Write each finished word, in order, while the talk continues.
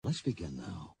Let's begin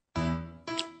now.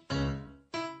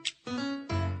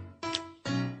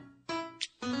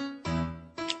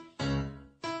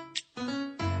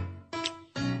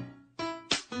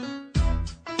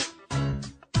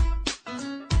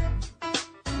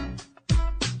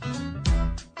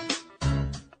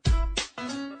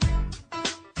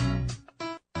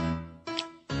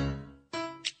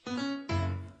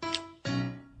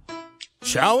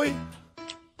 Shall we?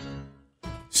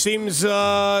 Seems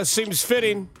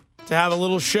fitting to have a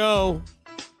little show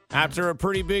after a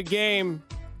pretty big game.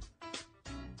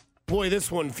 Boy, this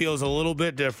one feels a little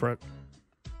bit different.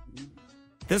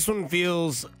 This one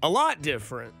feels a lot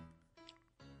different.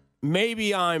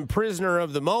 Maybe I'm prisoner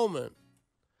of the moment,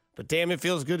 but damn, it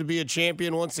feels good to be a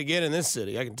champion once again in this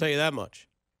city. I can tell you that much.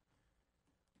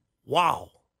 Wow.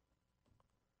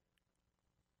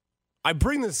 I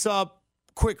bring this up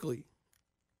quickly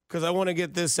because I want to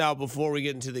get this out before we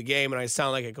get into the game, and I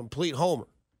sound like a complete homer.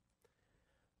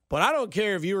 But I don't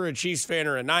care if you were a Chiefs fan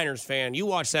or a Niners fan. You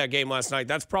watched that game last night.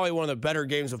 That's probably one of the better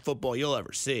games of football you'll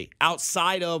ever see,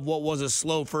 outside of what was a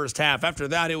slow first half. After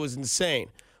that, it was insane.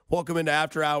 Welcome into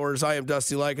After Hours. I am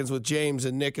Dusty Likins with James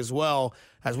and Nick as well,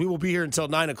 as we will be here until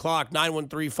 9 o'clock,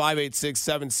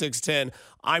 913-586-7610.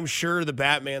 I'm sure the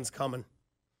Batman's coming.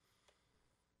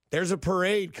 There's a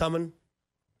parade coming.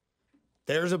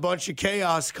 There's a bunch of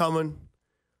chaos coming.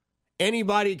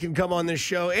 Anybody can come on this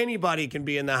show. Anybody can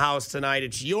be in the house tonight.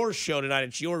 It's your show tonight.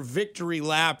 It's your victory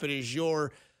lap. It is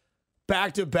your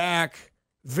back-to-back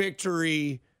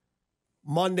victory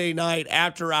Monday night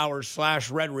After Hours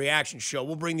 / Red Reaction show.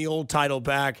 We'll bring the old title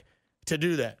back to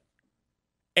do that.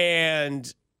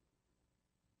 And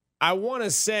I want to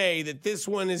say that this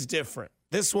one is different.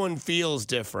 This one feels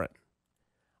different.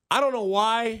 I don't know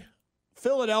why.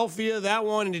 Philadelphia, that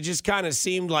one, and it just kind of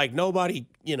seemed like nobody,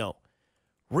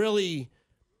 really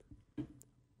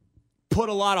put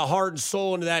a lot of heart and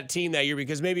soul into that team that year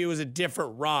because maybe it was a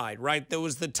different ride, right? There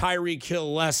was the Tyreek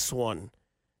Hill less one.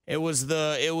 It was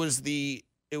what is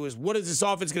this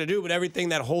offense going to do? But everything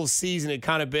that whole season had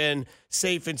kind of been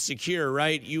safe and secure,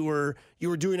 right? You were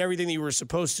doing everything that you were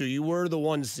supposed to. You were the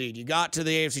 1 seed. You got to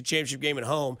the AFC Championship game at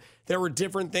home. There were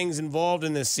different things involved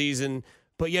in this season,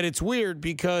 but yet it's weird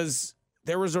because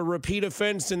there was a repeat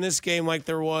offense in this game like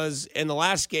there was in the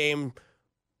last game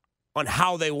on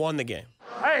how they won the game.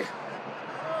 Hey,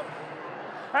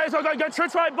 so got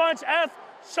Trips right bunch, F,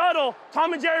 shuttle,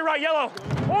 Tom and Jerry right, yellow.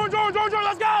 Orange,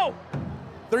 let's go!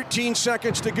 13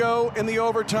 seconds to go in the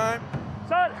overtime.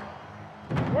 Set.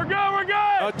 We're good.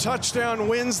 A touchdown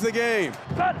wins the game.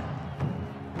 Set.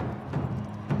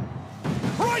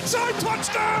 Right side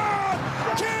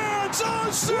touchdown!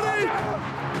 Kansas City!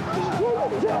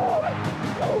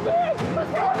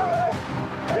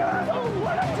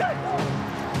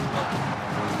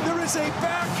 There is a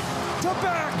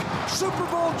back-to-back Super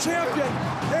Bowl champion,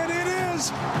 and it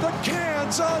is the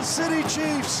Kansas City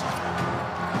Chiefs.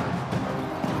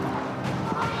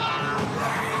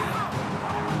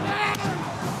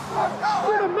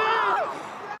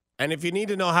 And if you need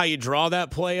to know how you draw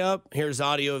that play up, here's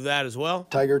audio of that as well.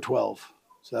 Tiger 12.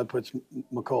 So that puts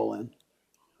McCall in.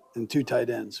 And 2 tight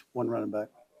ends, 1 running back.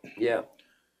 Yeah.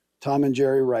 Tom and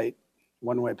Jerry right,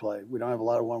 one-way play. We don't have a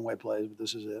lot of one-way plays, but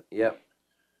this is it. Yep.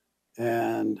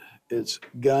 And it's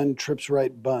gun, trips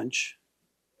right bunch,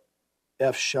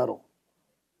 F shuttle.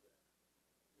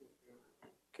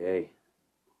 Okay.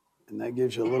 And that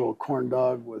gives you a little corn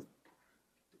dog with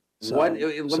let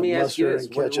me ask you this.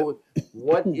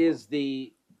 What is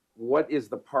the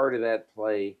part of that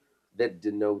play that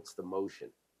denotes the motion?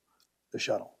 The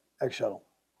shuttle. X shuttle.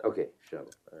 Okay,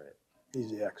 shuttle. All right.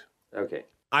 Easy X. Okay.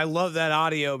 I love that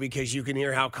audio because you can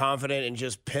hear how confident and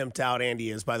just pimped out Andy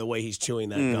is by the way he's chewing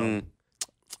that gum.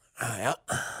 Yeah.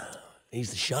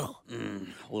 He's the shuttle.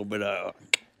 A little bit of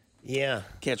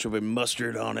ketchup and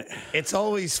mustard on it. It's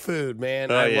always food,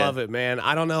 man. I love it, man.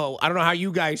 I don't know how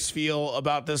you guys feel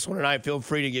about this one tonight. Feel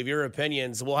free to give your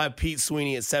opinions. We'll have Pete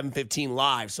Sweeney at 7:15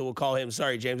 live, so we'll call him.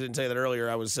 Sorry, James, I didn't tell you that earlier.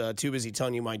 I was too busy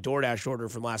telling you my DoorDash order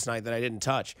from last night that I didn't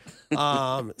touch.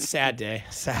 Sad day.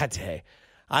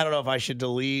 I don't know if I should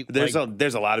delete. There's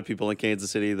a lot of people in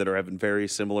Kansas City that are having very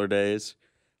similar days.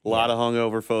 A lot of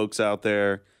hungover folks out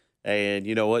there. And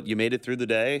you know what? You made it through the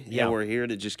day, and we're here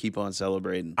to just keep on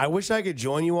celebrating. I wish I could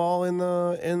join you all in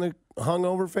the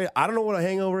hungover phase. I don't know what a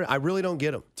hangover. I really don't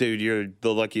get them. Dude, you're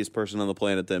the luckiest person on the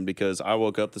planet then, because I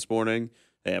woke up this morning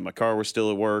and my car was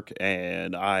still at work,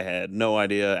 and I had no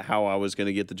idea how I was going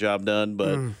to get the job done,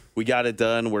 but we got it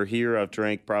done. We're here. I've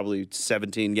drank probably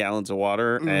 17 gallons of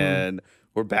water, and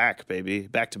we're back, baby,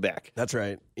 back to back. That's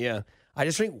right. Yeah, I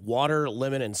just drink water,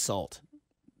 lemon, and salt.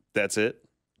 That's it.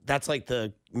 That's like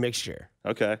the mixture.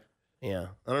 Okay. Yeah.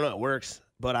 I don't know. It works.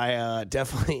 But I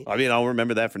definitely. I mean, I'll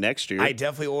remember that for next year. I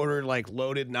definitely ordered like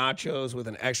loaded nachos with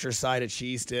an extra side of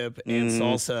cheese dip and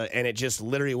salsa, and it just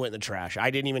literally went in the trash.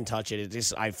 I didn't even touch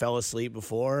it. I fell asleep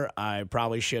before. I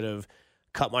probably should have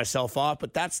cut myself off,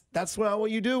 but that's not what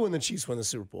you do when the Chiefs win the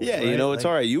Super Bowl. Yeah, right? you know, it's like,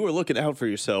 all right. You were looking out for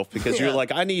yourself because you're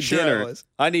like, I need Sure I dinner. was.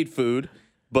 I need food.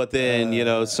 But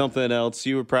then, something else.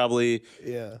 You were probably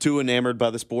too enamored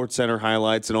by the Sports Center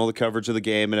highlights and all the coverage of the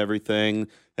game and everything.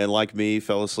 And like me,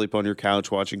 fell asleep on your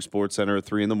couch watching Sports Center at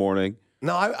 3 a.m.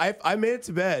 No, I made it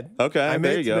to bed. Okay, I made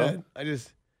there it you to go. bed.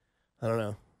 I don't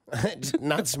know.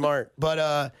 Not smart.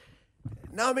 But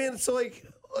no, man, so like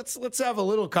let's have a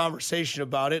little conversation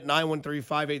about it.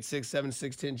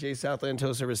 913-586-7610. Jay Southland,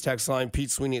 Tow Service text line. Pete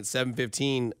Sweeney at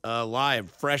 7:15 live,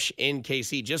 fresh in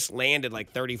KC. Just landed like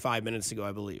 35 minutes ago,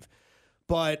 I believe.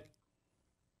 But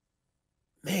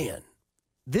man,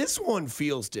 this one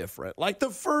feels different. Like the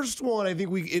first one, I think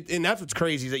and that's what's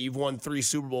crazy is that you've won 3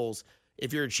 Super Bowls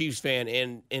if you're a Chiefs fan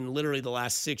in literally the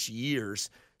last 6 years.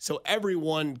 So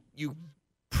everyone you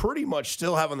pretty much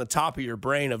still have on the top of your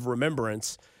brain of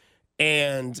remembrance.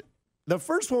 And the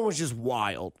first one was just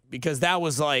wild because that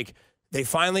was like they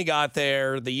finally got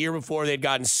there. The year before they'd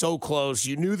gotten so close.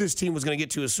 You knew this team was going to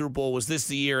get to a Super Bowl. Was this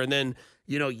the year? And then,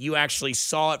 you actually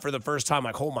saw it for the first time.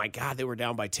 Like, oh, my God, they were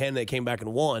down by 10. They came back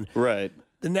and won. Right.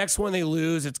 The next one they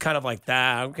lose, it's kind of like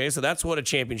that. Okay, so that's what a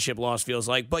championship loss feels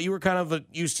like. But you were kind of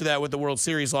used to that with the World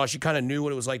Series loss. You kind of knew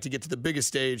what it was like to get to the biggest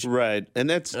stage. Right. And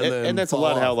that's a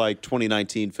lot how like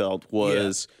 2019 felt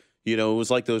was – it was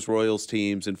like those Royals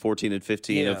teams in 14 and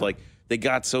 15 of like they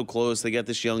got so close. They got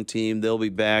this young team. They'll be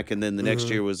back. And then the next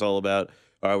year was all about,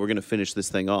 all right, we're going to finish this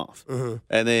thing off.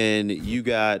 And then you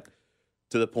got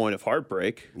to the point of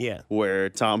heartbreak where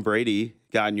Tom Brady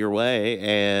got in your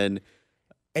way.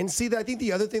 And see, I think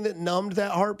the other thing that numbed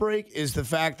that heartbreak is the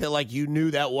fact that, like, you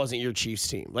knew that wasn't your Chiefs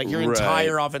team. Like, your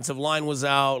entire offensive line was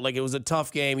out. Like, it was a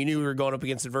tough game. You knew we were going up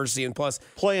against adversity. And plus,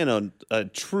 playing a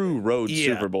true road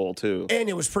Super Bowl, too. And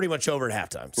it was pretty much over at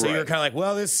halftime. So you're kind of like,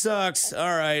 well, this sucks. All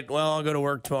right, well, I'll go to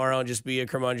work tomorrow and just be a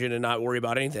curmudgeon and not worry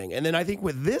about anything. And then I think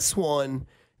with this one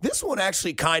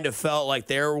actually kind of felt like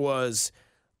there was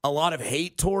a lot of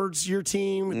hate towards your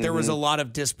team. There was a lot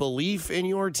of disbelief in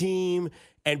your team.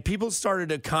 And people started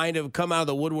to kind of come out of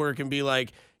the woodwork and be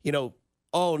like,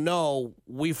 oh, no,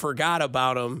 we forgot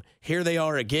about them. Here they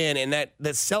are again. And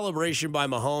that celebration by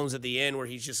Mahomes at the end where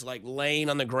he's just like laying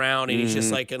on the ground and he's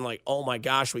just like, oh, my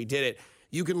gosh, we did it.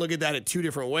 You can look at that in 2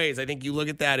 different ways. I think you look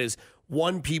at that as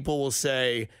one, people will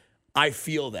say, I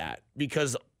feel that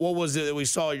because what was it that we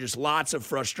saw? Just lots of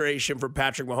frustration for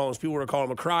Patrick Mahomes. People were calling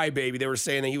him a crybaby. They were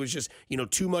saying that he was just,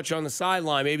 too much on the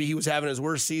sideline. Maybe he was having his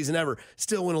worst season ever.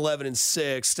 Still went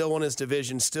 11-6, still won his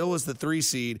division, still was the 3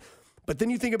 seed. But then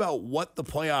you think about what the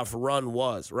playoff run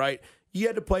was, right? You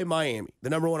had to play Miami, the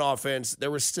number 1 offense. There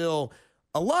was still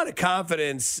a lot of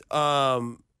confidence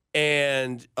and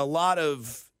a lot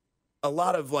of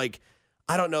like,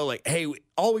 I don't know, like, hey,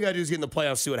 all we got to do is get in the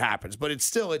playoffs, see what happens. But it's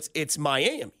still, it's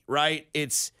Miami, right?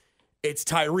 It's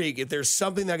Tyreek. If there's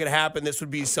something that could happen, this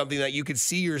would be something that you could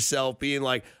see yourself being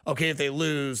like, okay, if they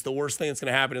lose, the worst thing that's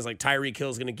going to happen is like Tyreek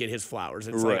Hill's going to get his flowers.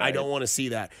 It's like, I don't want to see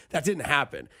that. That didn't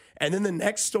happen. And then the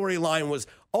next storyline was,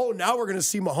 oh, now we're going to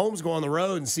see Mahomes go on the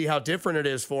road and see how different it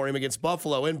is for him against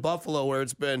Buffalo. In Buffalo, where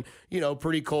it's been,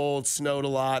 pretty cold, snowed a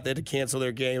lot. They had to cancel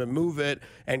their game and move it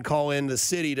and call in the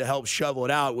city to help shovel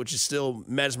it out, which is still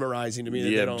mesmerizing to me.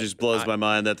 Yeah, it just blows my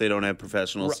mind that they don't have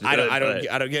professionals. I don't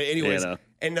get it. Anyways,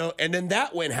 and then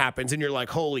that win happens, and you're like,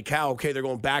 holy cow, okay, they're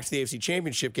going back to the AFC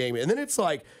Championship game. And then it's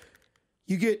like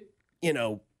you get,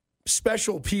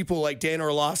 special people like Dan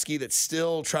Orlovsky that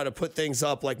still try to put things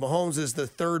up like Mahomes is the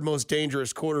 3rd most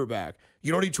dangerous quarterback.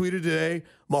 You know what he tweeted today?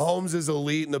 Mahomes is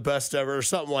elite and the best ever, or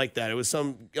something like that. It was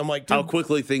I'm like, dude, how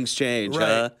quickly things change, right?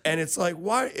 Huh? And it's like,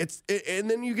 why? And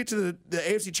then you get to the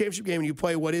AFC Championship game and you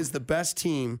play what is the best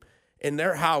team in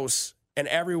their house, and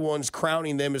everyone's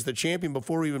crowning them as the champion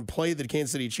before we even played the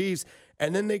Kansas City Chiefs,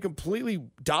 and then they completely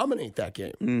dominate that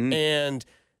game. And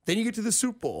then you get to the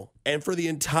Super Bowl, and for the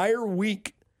entire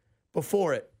week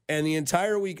before it and the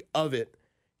entire week of it,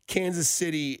 Kansas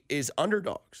City is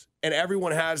underdogs. And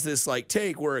everyone has this like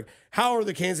take where, how are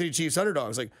the Kansas City Chiefs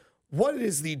underdogs? Like, what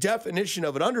is the definition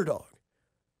of an underdog?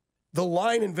 The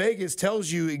line in Vegas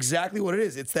tells you exactly what it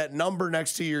is. It's that number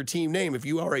next to your team name. If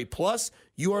you are a plus,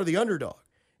 you are the underdog.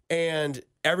 And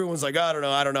everyone's like, I don't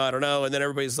know. And then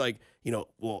everybody's like,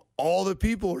 well, all the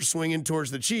people are swinging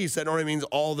towards the Chiefs. That normally means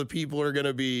all the people are going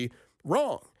to be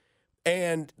wrong.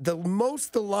 And the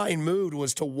most the line moved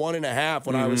was to 1.5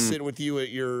 when I was sitting with you at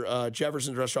your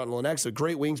Jefferson's restaurant in Lenexa.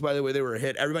 Great wings, by the way. They were a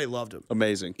hit. Everybody loved them.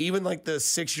 Amazing. Even like the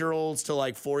 6-year-olds to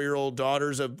like 4-year-old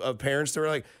daughters of parents, they're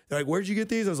like, where'd you get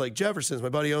these? I was like, Jefferson's. My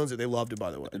buddy owns it. They loved it, by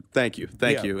the way. Thank you.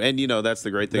 And, that's the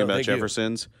great thing about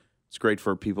Jefferson's. It's great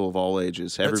for people of all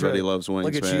ages. Everybody loves wings,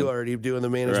 Look at man. you already doing the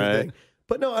management thing.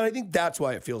 But no, and I think that's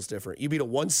why it feels different. You beat a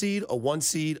 1 seed, a 1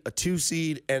 seed, a 2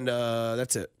 seed, and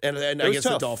that's it. And I guess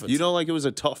tough. the Dolphins. It was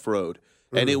a tough road.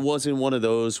 And it wasn't one of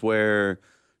those where,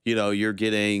 you're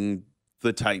getting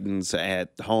the Titans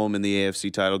at home in the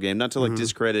AFC title game. Not to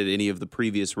discredit any of the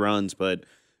previous runs, but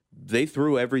they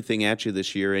threw everything at you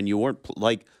this year. And you weren't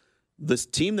this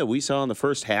team that we saw in the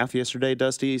first half yesterday,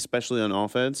 Dusty, especially on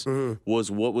offense, was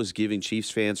what was giving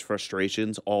Chiefs fans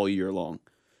frustrations all year long.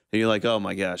 And you're like, oh,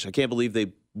 my gosh, I can't believe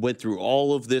they went through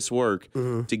all of this work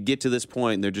to get to this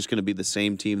point, and they're just going to be the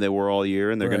same team they were all year,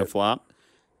 and they're going to flop.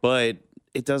 But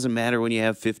it doesn't matter when you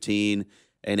have 15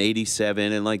 and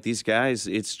 87. And, these guys,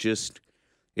 it's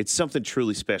something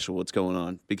truly special what's going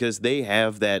on because they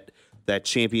have that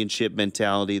championship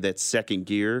mentality, that second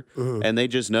gear, and they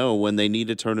just know when they need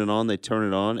to turn it on, they turn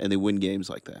it on, and they win games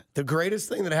like that. The greatest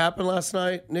thing that happened last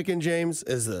night, Nick and James,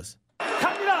 is this.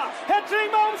 갑니다. 패트릭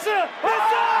마홈스.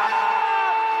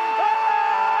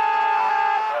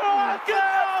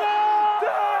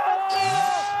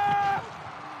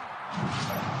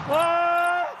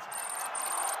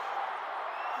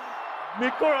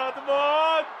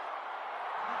 미코라드먼.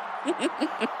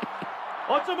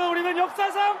 어쩌면 우리는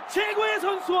역사상 최고의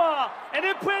선수와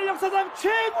NFL 역사상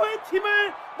최고의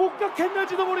팀을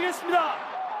목격했는지도 모르겠습니다.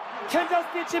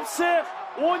 캔자스시티 칩스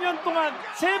 5년 동안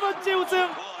 3번째 우승,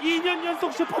 2년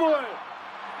연속 슈퍼볼.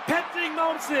 패트릭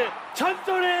마홈스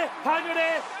전설의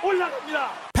반열에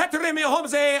올라갑니다. Patrick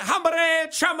Mahomes, Hambre,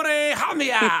 Chambre,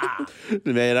 Hamia.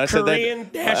 Man, I said Korean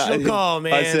that. national call,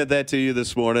 man. I said that to you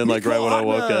this morning, right when I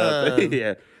woke up.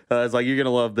 Yeah. I was like, you're going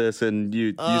to love this. And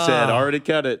you said, already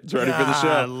cut it. It's ready for the show.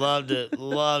 I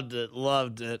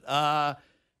loved it.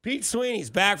 Pete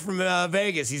Sweeney's back from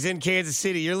Vegas. He's in Kansas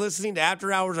City. You're listening to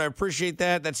After Hours. I appreciate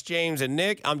that. That's James and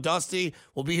Nick. I'm Dusty.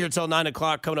 We'll be here till 9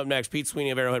 o'clock. Coming up next, Pete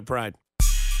Sweeney of Arrowhead Pride.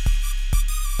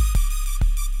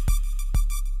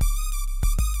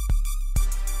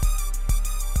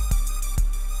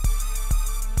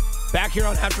 Back here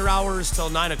on After Hours till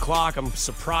 9 o'clock. I'm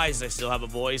surprised I still have a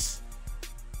voice.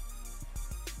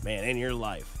 Man, in your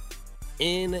life,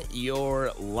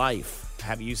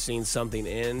 have you seen something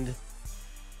end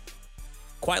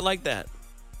quite like that?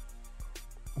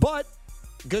 But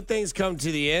good things come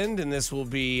to the end, and this will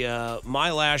be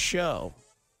my last show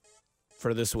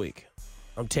for this week.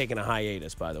 I'm taking a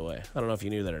hiatus, by the way. I don't know if you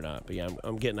knew that or not, but yeah,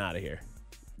 I'm getting out of here.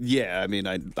 Yeah, I mean,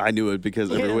 I knew it because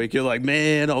every week you're like,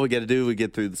 man, all we got to do, we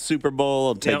get through the Super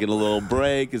Bowl. I'm taking a little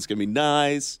break. It's going to be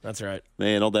nice. That's right.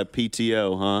 Man, all that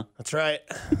PTO, huh? That's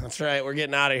right. We're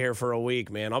getting out of here for a week,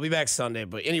 man. I'll be back Sunday.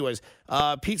 But anyways,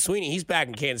 Pete Sweeney, he's back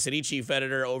in Kansas City, chief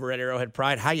editor over at Arrowhead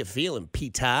Pride. How you feeling,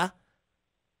 Peter?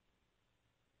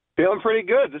 Feeling pretty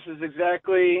good. This is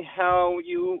exactly how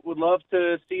you would love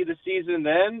to see the season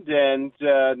end, and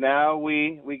now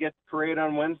we get the parade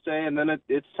on Wednesday, and then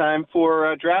it's time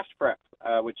for draft prep,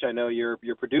 which I know your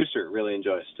producer really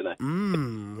enjoys tonight.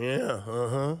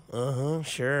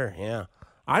 Sure, yeah.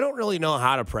 I don't really know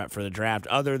how to prep for the draft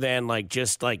other than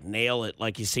just nail it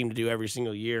like you seem to do every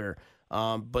single year.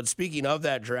 But speaking of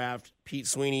that draft, Pete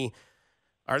Sweeney,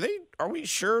 Are we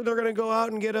sure they're going to go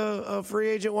out and get a free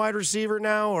agent wide receiver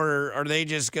now, or are they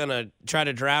just going to try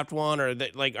to draft one, or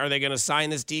are they going to sign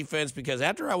this defense? Because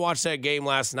after I watched that game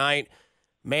last night,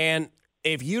 man,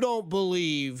 if you don't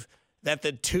believe that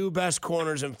the two best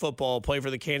corners in football play for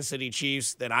the Kansas City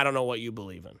Chiefs, then I don't know what you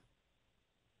believe in.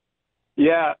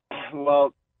 Yeah,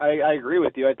 well, I agree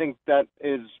with you. I think that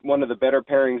is one of the better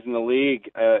pairings in the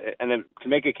league, and then to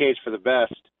make a case for the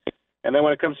best. And then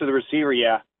when it comes to the receiver,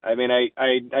 yeah. I mean,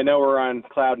 I know we're on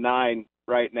cloud 9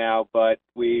 right now, but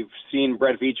we've seen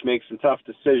Brett Veach make some tough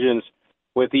decisions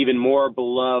with even more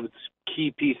beloved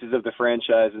key pieces of the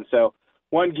franchise. And so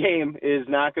one game is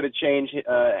not going to change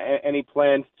any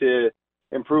plans to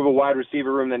improve a wide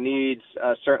receiver room that needs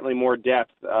certainly more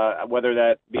depth, whether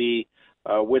that be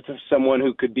with someone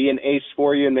who could be an ace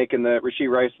for you and making the Rashee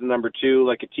Rice the number 2,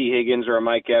 like a T. Higgins or a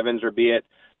Mike Evans, or be it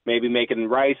maybe making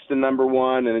Rice the number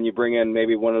 1, and then you bring in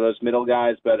maybe one of those middle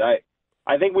guys. But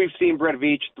I think we've seen Brett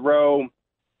Veach throw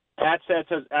assets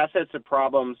of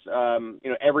problems,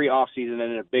 every offseason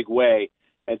and in a big way.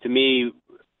 And to me,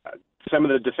 some of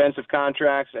the defensive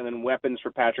contracts and then weapons for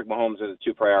Patrick Mahomes are the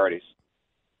two priorities.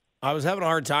 I was having a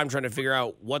hard time trying to figure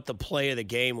out what the play of the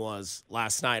game was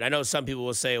last night. I know some people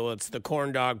will say, well, it's the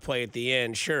corn dog play at the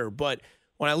end, sure. But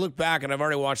when I look back, and I've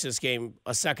already watched this game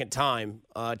a second time,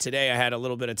 today I had a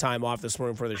little bit of time off this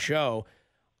morning for the show.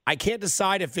 I can't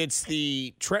decide if it's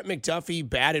the Trent McDuffie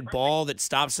batted ball that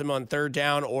stops him on third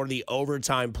down or the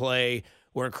overtime play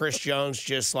where Chris Jones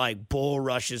just like bull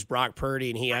rushes Brock Purdy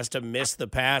and he has to miss the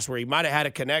pass where he might have had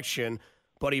a connection,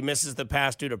 but he misses the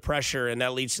pass due to pressure, and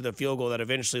that leads to the field goal that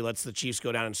eventually lets the Chiefs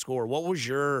go down and score. What was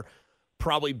your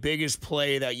probably biggest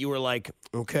play that you were like,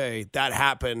 okay, that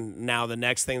happened. Now the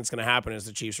next thing that's going to happen is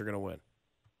the Chiefs are going to win?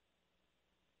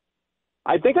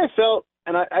 I think I felt,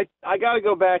 and I got to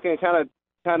go back and kind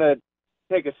of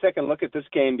take a second look at this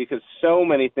game because so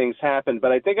many things happened.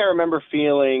 But I think I remember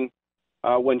feeling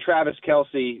when Travis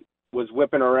Kelce was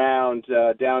whipping around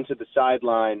down to the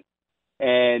sideline,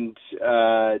 and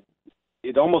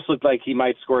it almost looked like he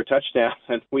might score a touchdown,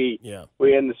 and we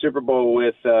end the Super Bowl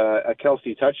with a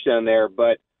Kelce touchdown there.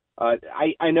 But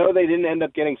I know they didn't end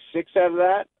up getting 6 out of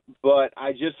that, but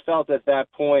I just felt at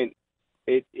that point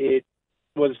it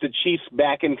was the Chiefs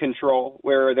back in control,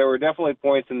 where there were definitely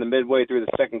points in the midway through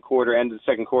the second quarter, end of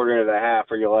the second quarter into the half,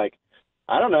 where you're like,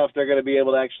 I don't know if they're going to be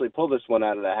able to actually pull this one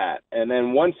out of the hat. And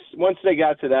then once they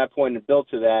got to that point and built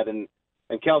to that, and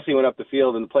Kelce went up the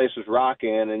field and the place was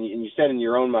rocking, and you said in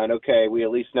your own mind, okay, we at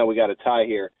least know we got a tie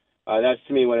here. That's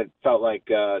to me when it felt like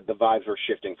the vibes were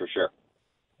shifting for sure.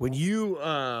 When you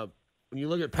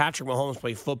look at Patrick Mahomes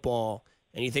play football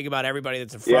and you think about everybody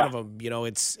that's in front of him, you know,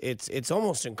 it's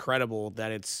almost incredible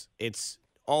that it's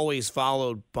always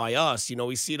followed by us. You know,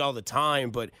 we see it all the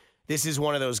time, but this is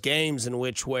one of those games in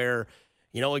which where,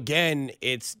 you know, again,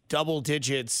 it's double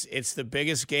digits. It's the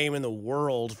biggest game in the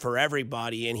world for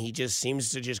everybody, and he just seems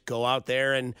to just go out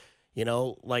there and, you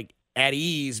know, like at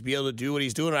ease, be able to do what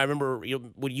he's doing. I remember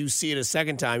when you see it a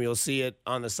second time, you'll see it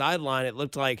on the sideline. It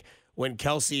looked like when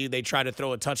Kelce, they tried to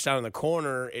throw a touchdown in the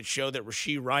corner, it showed that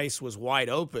Rashee Rice was wide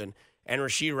open, and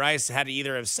Rashee Rice had to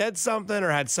either have said something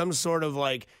or had some sort of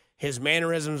like his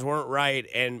mannerisms weren't right,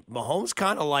 and Mahomes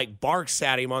kind of like barks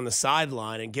at him on the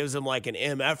sideline and gives him like an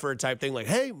MFer type thing, like,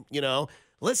 hey, you know,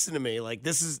 listen to me. Like,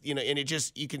 this is, you know, and it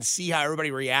just, you can see how everybody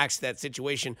reacts to that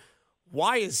situation.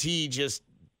 Why is he just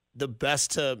the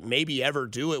best to maybe ever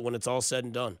do it when it's all said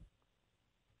and done?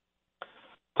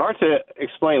 It's hard to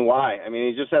explain why. I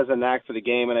mean, he just has a knack for the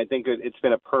game, and I think it's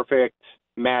been a perfect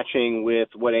matching with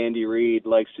what Andy Reid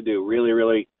likes to do. Really,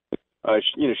 really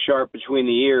sharp between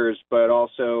the ears, but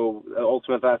also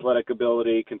ultimate athletic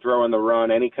ability, can throw on the run,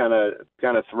 any kind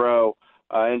of throw,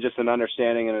 and just an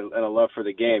understanding and a love for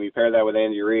the game. You pair that with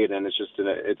Andy Reid, and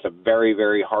it's a very,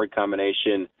 very hard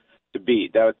combination to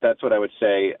beat. That's what I would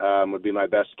say would be my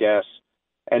best guess.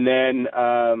 And then,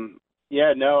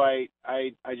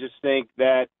 I just think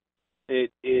that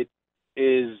it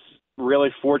is really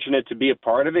fortunate to be a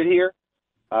part of it here.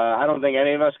 I don't think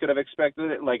any of us could have expected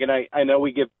it. Like, and I know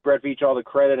we give Brett Veach all the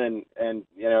credit, and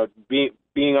you know,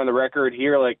 being on the record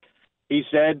here, like he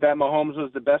said that Mahomes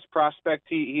was the best prospect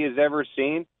he has ever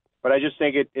seen. But I just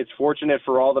think it's fortunate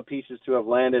for all the pieces to have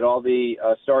landed, all the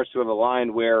stars to have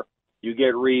aligned, where you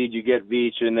get Reid, you get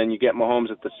Veach, and then you get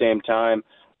Mahomes at the same time.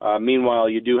 Meanwhile,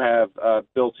 you do have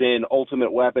built-in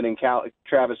ultimate weapon in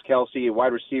Travis Kelce, a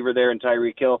wide receiver there, and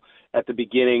Tyreek Hill at the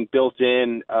beginning, built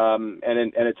in, and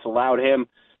it's allowed him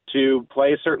to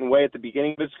play a certain way at the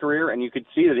beginning of his career, and you could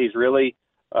see that he's really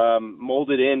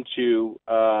molded into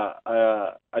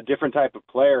a different type of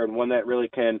player, and one that really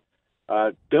can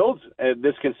build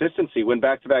this consistency, win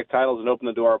back-to-back titles, and open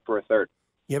the door up for a third.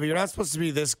 Yeah, but you're not supposed to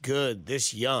be this good,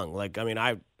 this young. Like, I mean,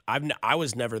 I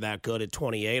was never that good at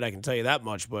 28. I can tell you that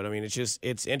much. But I mean,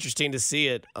 it's interesting to see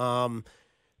it.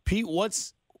 Pete,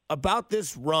 what's about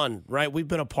this run? Right, we've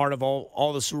been a part of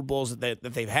all the Super Bowls that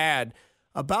they've had.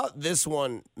 About this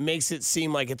one makes it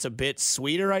seem like it's a bit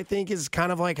sweeter. I think is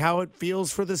kind of like how it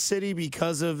feels for the city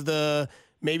because of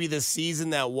maybe the season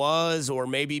that was, or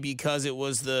maybe because it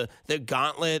was the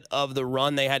gauntlet of the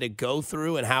run they had to go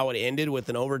through and how it ended with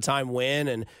an overtime win.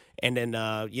 And then,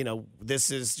 this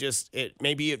is just it.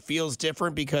 Maybe it feels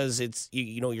different because it's,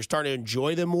 you're starting to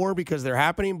enjoy them more because they're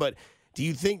happening. But do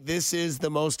you think this is the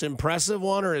most impressive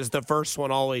one, or is the first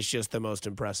one always just the most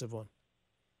impressive one?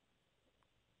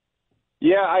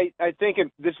 Yeah, I think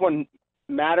this one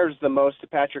matters the most to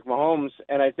Patrick Mahomes,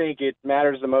 and I think it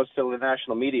matters the most to the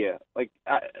national media. Like,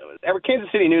 Kansas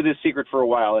City knew this secret for a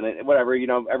while, and whatever,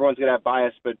 everyone's going to have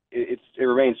bias, but it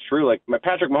remains true. Like,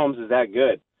 Patrick Mahomes is that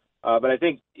good. But I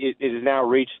think it has now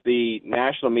reached the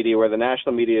national media, where the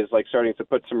national media is like starting to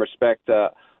put some respect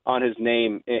on his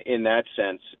name in that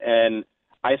sense. And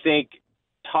I think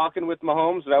talking with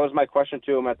Mahomes, that was my question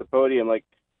to him at the podium. Like,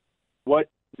 what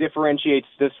differentiates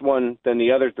this one than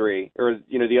the other three, or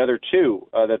the other two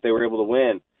that they were able to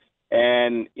win.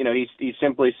 And he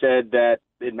simply said that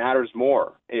it matters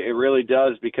more. It really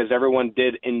does, because everyone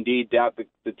did indeed doubt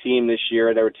the team this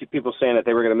year. There were two people saying that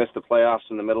they were going to miss the playoffs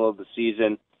in the middle of the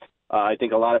season. I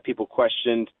think a lot of people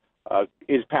questioned,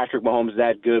 is Patrick Mahomes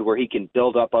that good where he can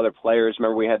build up other players?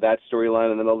 Remember, we had that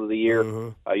storyline in the middle of the year.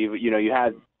 Mm-hmm. You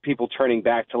had people turning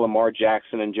back to Lamar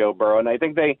Jackson and Joe Burrow, and I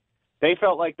think they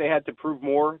felt like they had to prove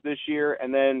more this year,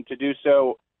 and then to do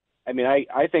so, I mean,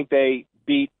 I think they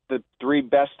beat the three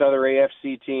best other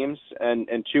AFC teams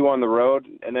and two on the road,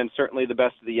 and then certainly the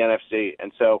best of the NFC.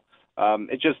 And so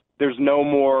there's no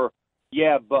more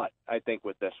but I think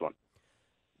with this one.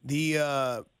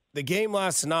 The game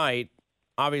last night,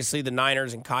 obviously the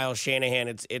Niners and Kyle Shanahan,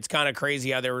 it's kind of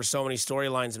crazy how there were so many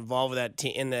storylines involved with that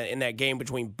in that game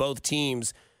between both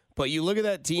teams. But you look at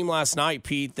that team last night,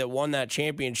 Pete, that won that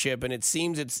championship, and it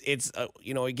seems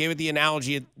I gave it the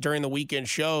analogy during the weekend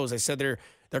shows. I said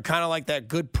they're kind of like that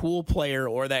good pool player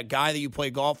or that guy that you play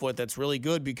golf with that's really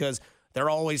good, because they're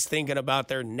always thinking about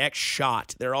their next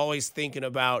shot. They're always thinking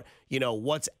about,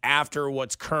 what's after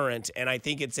what's current. And I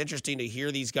think it's interesting to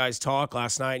hear these guys talk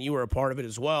last night, and you were a part of it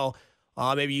as well.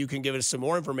 Maybe you can give us some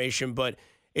more information, but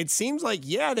it seems like,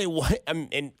 they won.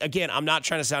 And again, I'm not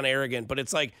trying to sound arrogant, but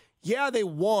it's like, they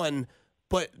won,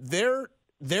 but they're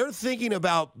thinking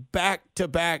about back to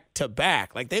back to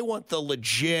back. Like, they want the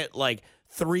legit, like,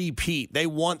 three-peat. They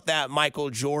want that Michael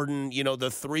Jordan, the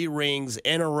 3 rings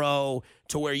in a row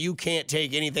to where you can't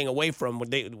take anything away from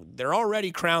them. They're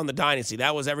already crowned the dynasty.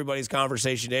 That was everybody's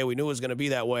conversation today. We knew it was going to be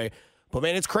that way. But,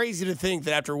 man, it's crazy to think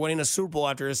that after winning a Super Bowl,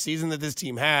 after a season that this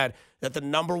team had, that the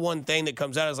number one thing that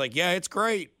comes out is like, it's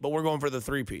great, but we're going for the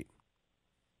three-peat.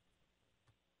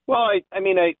 Well,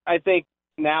 I think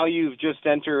now you've just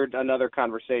entered another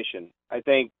conversation. I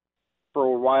think for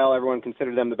a while everyone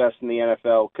considered them the best in the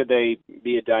NFL. Could they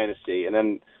be a dynasty? And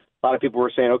then a lot of people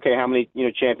were saying, okay, how many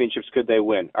championships could they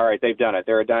win? All right, they've done it.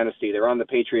 They're a dynasty. They're on the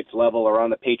Patriots level or on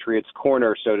the Patriots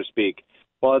corner, so to speak.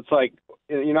 Well, it's like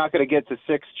you're not going to get to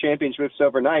 6 championships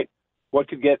overnight. What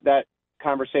could get that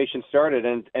conversation started?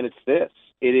 And it's this.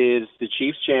 It is the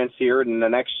Chiefs' chance here in the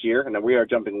next year, and we are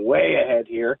jumping way ahead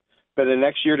here, but the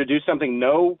next year to do something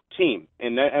no team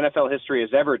in NFL history has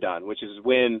ever done, which is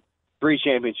win 3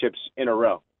 championships in a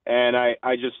row. And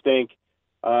I just think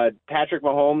Patrick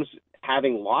Mahomes,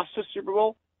 having lost the Super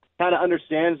Bowl, kind of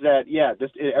understands that,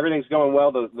 everything's going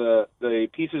well. The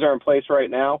pieces are in place right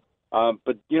now,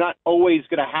 but you're not always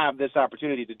going to have this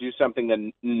opportunity to do something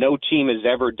that no team has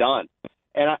ever done.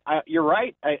 And you're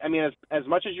right. I mean, as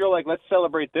much as you're like, let's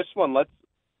celebrate this one,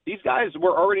 these guys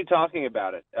were already talking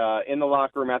about it in the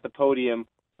locker room at the podium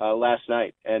last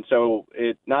night. And so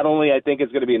it not only, I think, is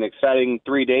going to be an exciting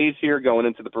 3 days here going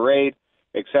into the parade,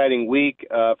 exciting week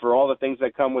for all the things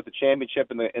that come with the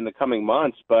championship in the coming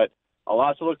months, but a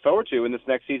lot to look forward to when this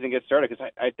next season gets started, because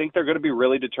I think they're going to be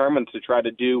really determined to try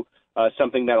to do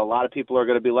something that a lot of people are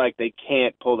going to be like, they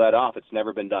can't pull that off. It's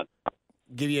never been done.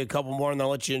 Give you a couple more and then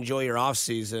I'll let you enjoy your off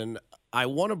season. I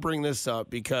want to bring this up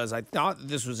because I thought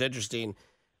this was interesting.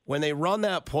 When they run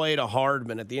that play to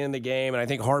Hardman at the end of the game, and I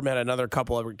think Hardman had another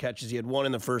couple of catches. He had one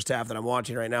in the first half that I'm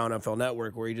watching right now on NFL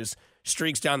Network where he just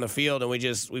streaks down the field, and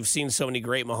we've seen so many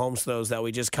great Mahomes throws that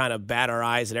we just kind of bat our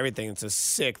eyes at everything. It's a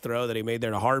sick throw that he made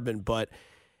there to Hardman. But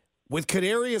with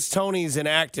Kadarius Toney's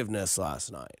inactiveness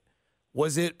last night,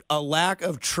 was it a lack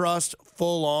of trust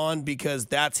full on? Because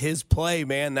that's his play,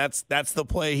 man. That's the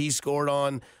play he scored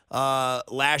on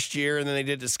last year, and then they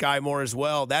did to Sky Moore as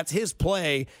well. That's his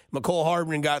play. McCole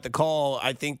Hardman got the call.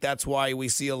 I think that's why we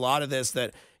see a lot of this,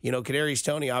 that, Kadarius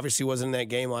Toney obviously wasn't in that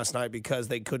game last night because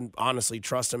they couldn't honestly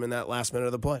trust him in that last minute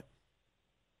of the play.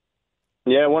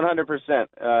 Yeah, 100%.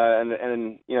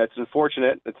 And it's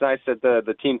unfortunate. It's nice that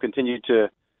the team continued to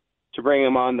bring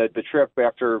him on the trip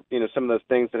after, some of those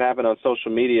things that happened on social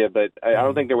media. But I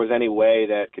don't think there was any way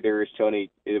that Kadarius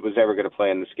Toney was ever going to play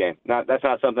in this game. That's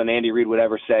not something Andy Reid would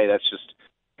ever say. That's just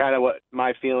kind of what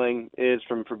my feeling is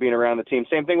for being around the team.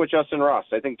 Same thing with Justin Ross.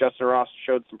 I think Justin Ross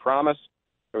showed some promise.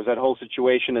 There was that whole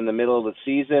situation in the middle of the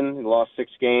season. He lost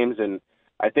 6 games, and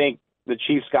I think the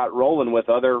Chiefs got rolling with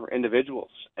other individuals.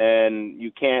 And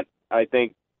you can't, I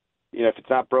think, if it's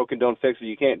not broken, don't fix it.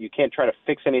 You can't try to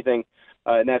fix anything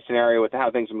in that scenario with how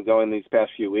things have been going these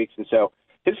past few weeks. And so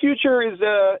his future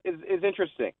is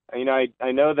interesting.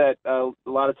 I know that a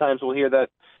lot of times we'll hear that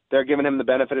they're giving him the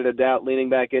benefit of the doubt, leaning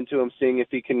back into him, seeing if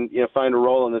he can find a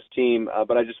role in this team.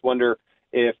 But I just wonder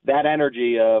if that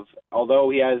energy of, although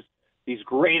he has these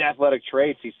great athletic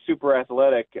traits, he's super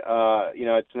athletic,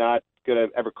 it's not going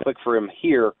to ever click for him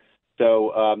here.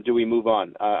 So do we move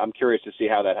on? I'm curious to see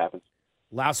how that happens.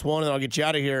 Last one, and I'll get you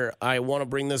out of here. I want to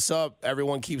bring this up.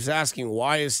 Everyone keeps asking,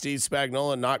 why is Steve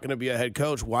Spagnuolo not going to be a head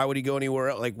coach? Why would he go anywhere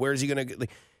else? Like, where's he going to? Like,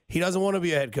 he doesn't want to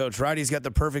be a head coach, right? He's got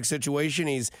the perfect situation.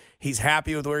 He's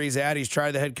happy with where he's at. He's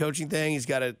tried the head coaching thing. He's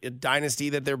got a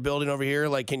dynasty that they're building over here.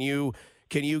 Like, can you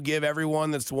give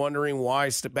everyone that's wondering why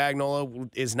Spagnuolo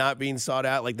is not being sought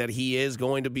out, like that he is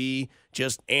going to be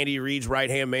just Andy Reid's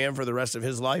right-hand man for the rest of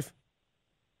his life?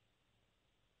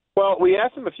 Well, we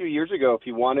asked him a few years ago if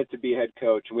he wanted to be head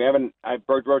coach, and I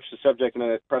broached the subject in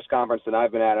a press conference that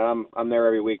I've been at, and I'm there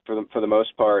every week for the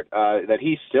most part, that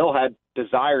he still had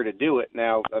desire to do it.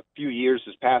 Now, a few years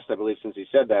has passed, I believe, since he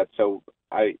said that, so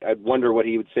I'd wonder what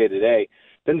he would say today.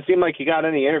 Didn't seem like he got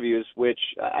any interviews, which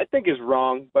I think is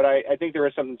wrong, but I think there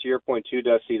is something to your point too,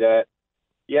 Dusty, that,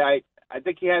 yeah, I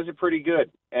think he has it pretty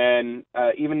good. And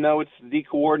even though it's the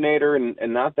coordinator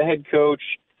and not the head coach,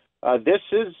 this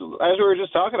is, as we were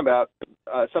just talking about,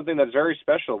 something that's very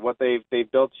special, what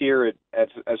they've built here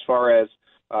as far as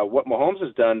what Mahomes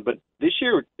has done. But this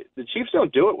year, the Chiefs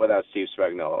don't do it without Steve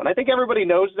Spagnuolo. And I think everybody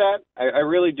knows that. I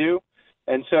really do.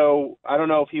 And so I don't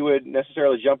know if he would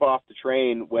necessarily jump off the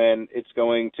train when it's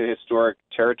going to historic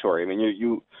territory. I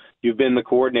mean, you've been the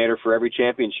coordinator for every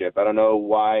championship. I don't know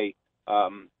why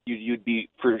you'd be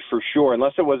for sure,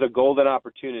 unless it was a golden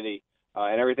opportunity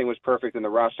and everything was perfect and the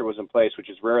roster was in place, which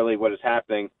is rarely what is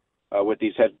happening with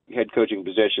these head coaching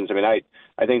positions. I mean, I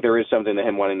think there is something to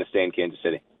him wanting to stay in Kansas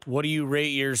City. What do you rate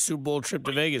your Super Bowl trip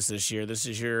to Vegas this year? This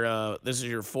is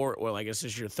your fourth. Well, I guess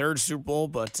this is your third Super Bowl,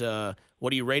 but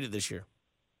what do you rate it this year?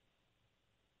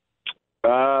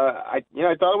 I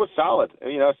thought it was solid.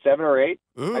 7 or 8.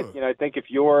 I think if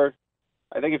you're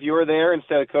there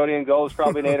instead of Cody and Gold, it's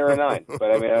probably an 8 or a 9.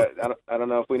 But I mean, I don't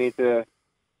know if we need to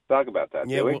talk about that.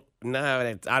 Yeah, do we? Well,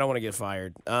 no, I don't want to get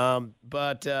fired.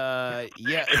 But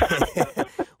yeah,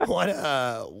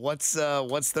 what's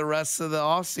the rest of the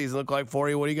offseason look like for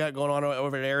you? What do you got going on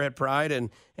over at Arrowhead Pride, and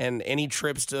any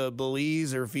trips to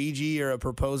Belize or Fiji or a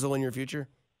proposal in your future?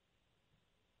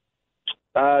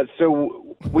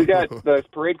 So we got the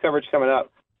parade coverage coming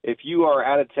up. If you are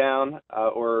out of town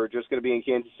or just going to be in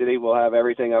Kansas City, we'll have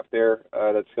everything up there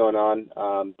that's going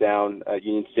on down at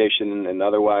Union Station and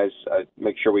otherwise.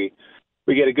 Make sure we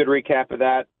get a good recap of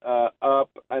that up.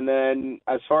 And then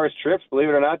as far as trips, believe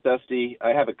it or not, Dusty, I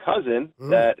have a cousin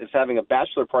that is having a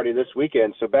bachelor party this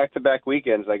weekend. So back-to-back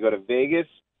weekends, I go to Vegas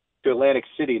to Atlantic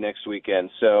City next weekend.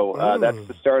 So that's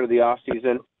the start of the off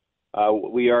season.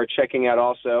 We are checking out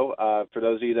also, for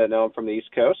those of you that know I'm from the East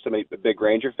Coast, I'm a big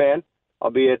Ranger fan. I'll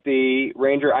be at the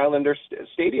Ranger Islander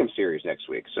Stadium Series next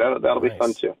week, so that'll be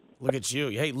fun too. Look at you!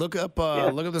 Hey, look up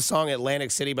the song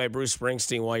 "Atlantic City" by Bruce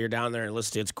Springsteen while you're down there and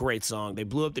listen to it. It's a great song. They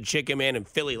blew up the Chicken Man in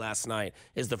Philly last night.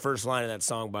 Is the first line of that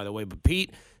song, by the way. But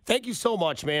Pete, thank you so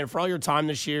much, man, for all your time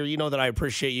this year. You know that I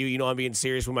appreciate you. You know I'm being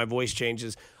serious when my voice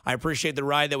changes. I appreciate the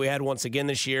ride that we had once again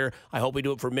this year. I hope we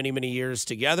do it for many, many years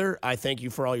together. I thank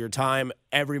you for all your time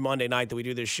every Monday night that we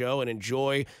do this show, and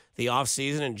enjoy the off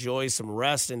season. Enjoy some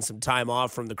rest and some time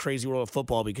off from the crazy world of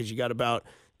football, because you got about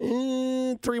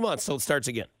 3 months till it starts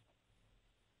again.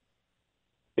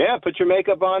 Yeah, put your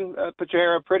makeup on, put your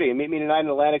hair up pretty, and meet me tonight in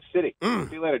Atlantic City. See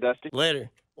you later, Dusty.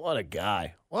 Later. What a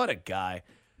guy. What a guy.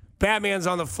 Batman's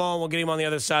on the phone. We'll get him on the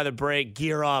other side of the break.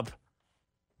 Gear up.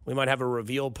 We might have a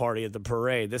reveal party at the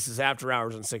parade. This is After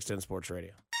Hours on 610 Sports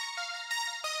Radio.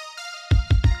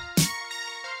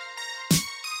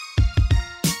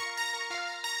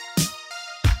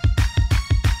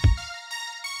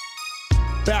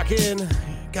 Back in.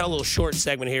 Got a little short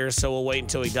segment here, so we'll wait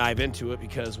until we dive into it,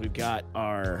 because we've got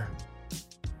our...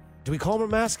 Do we call him a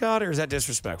mascot, or is that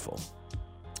disrespectful?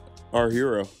 Our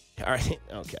hero. All right.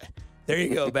 Okay. There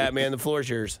you go, Batman. The floor is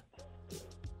yours.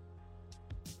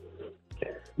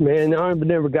 Man, I've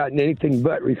never gotten anything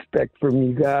but respect from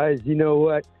you guys. You know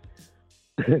what?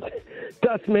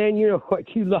 Dust, man, you know what?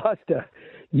 You lost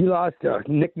a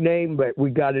nickname, but we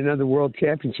got another world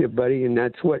championship, buddy, and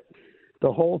that's what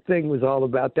the whole thing was all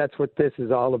about. That's what this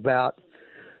is all about.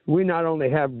 We not only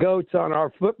have GOATs on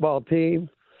our football team,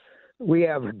 we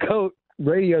have a GOAT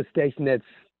radio station that's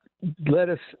led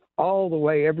us all the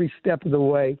way, every step of the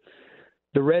way.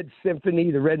 The Red Symphony,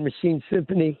 the Red Machine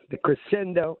Symphony, the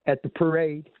crescendo at the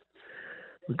parade,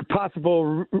 the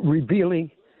possible revealing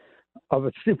of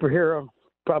a superhero,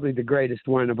 probably the greatest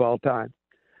one of all time.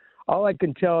 All I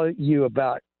can tell you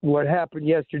about what happened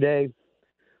yesterday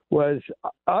was,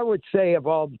 I would say, of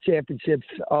all the championships,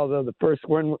 although the first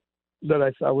one that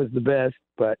I saw was the best,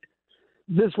 but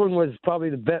this one was probably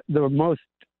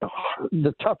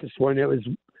the toughest one. It was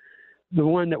the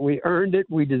one that we earned it,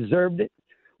 we deserved it.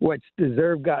 What's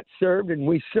deserved got served, and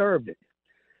we served it.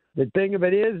 The thing of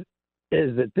it is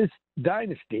that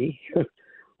dynasty,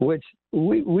 which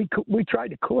we tried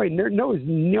to coin. There was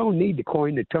no need to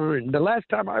coin the term. The last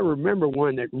time I remember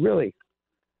one that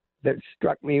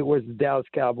struck me was the Dallas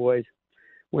Cowboys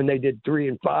when they did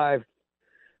 3-5,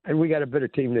 and we got a better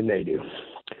team than they do.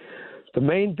 The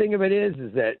main thing of it is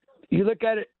that you look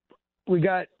at it, we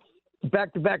got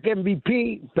back-to-back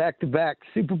MVP, back-to-back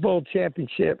Super Bowl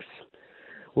championships.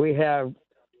 We have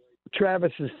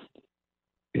Travis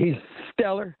he's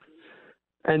stellar,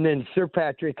 and then Sir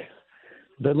Patrick,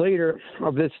 the leader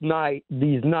of these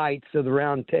nights of the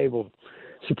round table.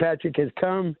 Sir Patrick has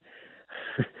come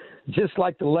just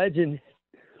like the legend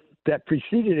that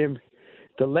preceded him.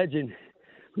 The legend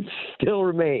still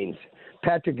remains.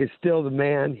 Patrick is still the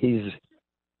man. He's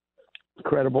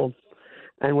incredible.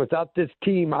 And without this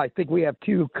team, I think we have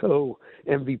two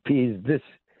co-MVPs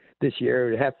this year.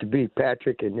 It would have to be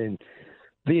Patrick and then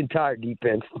the entire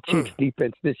defense. The Chiefs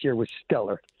defense this year was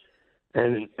stellar.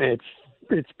 And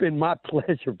it's been my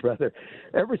pleasure, brother.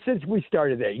 Ever since we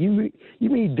started that. You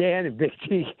mean Dan and Big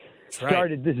T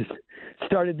started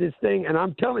this thing, and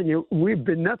I'm telling you, we've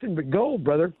been nothing but gold,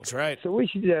 brother. That's right. So we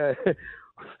should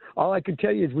all I can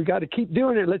tell you is we got to keep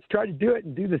doing it. Let's try to do it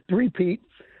and do the three-peat.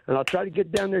 And I'll try to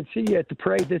get down there and see you at the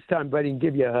parade this time, buddy, and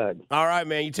give you a hug. All right,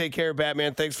 man. You take care,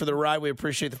 Batman. Thanks for the ride. We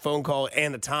appreciate the phone call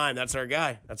and the time. That's our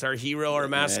guy. That's our hero, our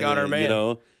mascot, our man. You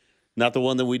know, not the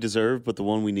one that we deserve, but the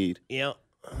one we need. Yeah.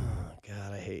 Oh,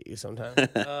 God, I hate you sometimes.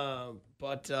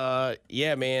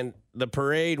 Yeah, man, the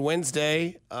parade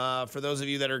Wednesday, for those of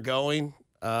you that are going,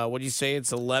 what do you say?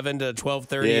 It's 11 to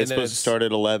 12:30. Yeah, it's supposed to start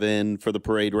at 11 for the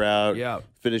parade route. Yeah.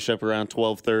 Finish up around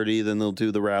 12:30. Then they'll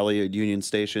do the rally at Union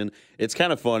Station. It's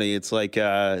kind of funny. It's like,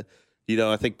 I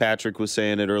think Patrick was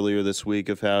saying it earlier this week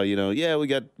of how,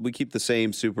 we keep the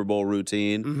same Super Bowl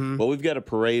routine, but we've got a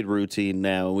parade routine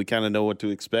now, and we kind of know what to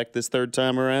expect this third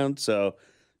time around. So,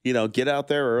 get out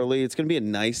there early. It's going to be a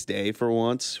nice day for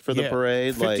once for the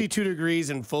parade. 52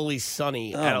 degrees and fully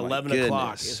sunny at 11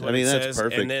 o'clock is what it says. That's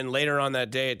perfect. And then later on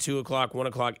that day at 2 o'clock, 1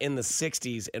 o'clock in the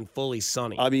 60s and fully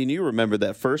sunny. I mean, you remember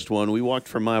that first one. We walked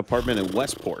from my apartment in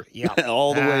Westport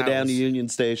all the way down to Union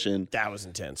Station. That was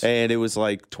intense. And it was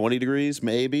like 20 degrees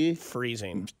maybe.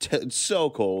 Freezing. So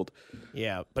cold.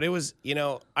 Yeah, but it was,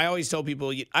 I always tell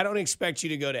people, I don't expect you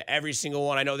to go to every single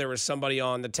one. I know there was somebody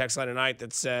on the text line tonight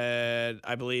that said,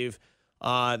 I believe,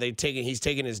 he's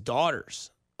taken his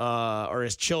daughters or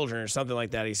his children or something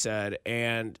like that, he said.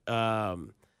 And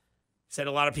said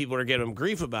a lot of people are giving him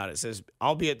grief about it. Says,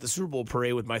 I'll be at the Super Bowl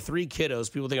parade with my 3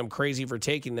 kiddos. People think I'm crazy for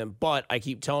taking them, but I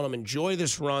keep telling them, enjoy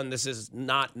this run. This is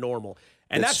not normal.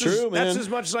 And that's true, man. That's as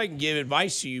much as I can give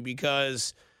advice to you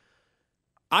because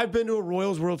I've been to a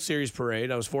Royals World Series parade.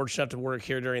 I was fortunate enough to work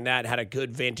here during that. Had a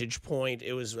good vantage point.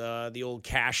 It was the old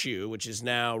Cashew, which is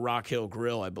now Rock Hill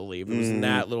Grill, I believe. It was in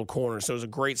that little corner, so it was a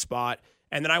great spot.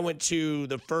 And then I went to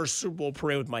the first Super Bowl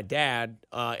parade with my dad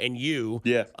and you.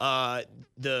 Yeah.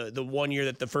 The 1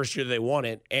 year the first year they won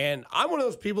it. And I'm one of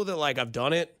those people that I've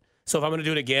done it. So if I'm going to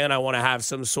do it again, I want to have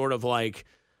some sort of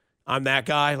I'm that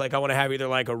guy. I want to have either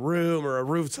a room or a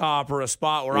rooftop or a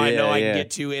spot where I know I can get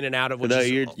to in and out of.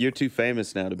 You're too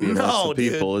famous now to be amongst the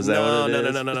people. Is that what it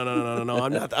is? No.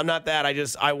 I'm not that.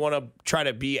 I want to try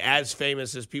to be as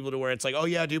famous as people to where it's oh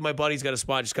yeah, dude, my buddy's got a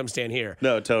spot. Just come stand here.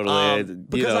 No, totally.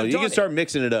 You can start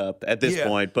mixing it up at this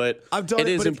point, but it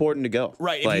is important to go.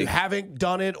 Right. If you haven't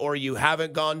done it or you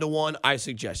haven't gone to one, I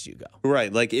suggest you go.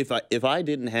 Right. If I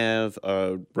didn't have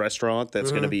a restaurant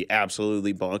that's going to be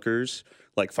absolutely bonkers,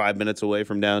 5 minutes away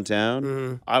from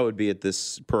downtown, I would be at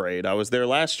this parade. I was there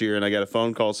last year, and I got a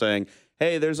phone call saying,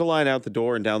 hey, there's a line out the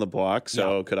door and down the block,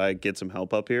 so could I get some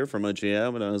help up here from a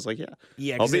GM? And I was like,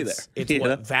 yeah, I'll be there.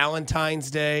 It's Valentine's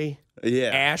Day,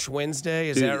 Ash Wednesday,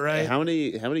 is that right? How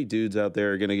many dudes out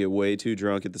there are going to get way too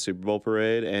drunk at the Super Bowl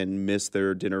parade and miss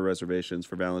their dinner reservations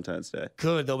for Valentine's Day?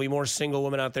 Good. There'll be more single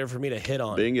women out there for me to hit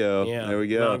on. Bingo. Yeah. There we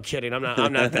go. No, I'm kidding. I'm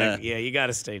not that. Yeah, you got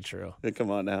to stay true. Come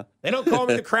on now. They don't call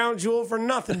me the crown jewel for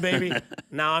nothing, baby.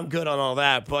 No, I'm good on all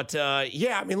that. But,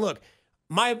 look,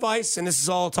 my advice, and this is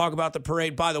all talk about the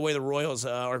parade. By the way, the Royals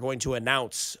are going to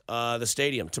announce the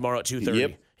stadium tomorrow at 2:30.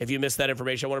 Yep. If you missed that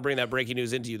information, I want to bring that breaking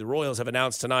news into you. The Royals have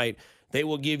announced tonight they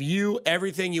will give you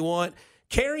everything you want.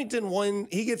 Carrington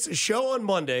he gets a show on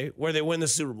Monday where they win the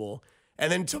Super Bowl.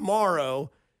 And then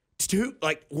tomorrow,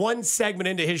 one segment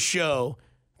into his show,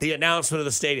 the announcement of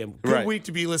the stadium. Good week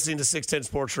to be listening to 610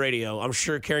 Sports Radio. I'm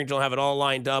sure Carrington will have it all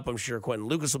lined up. I'm sure Quentin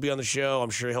Lucas will be on the show.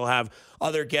 I'm sure he'll have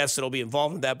other guests that will be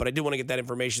involved in that. But I do want to get that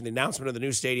information, the announcement of the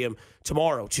new stadium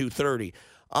tomorrow, 2:30.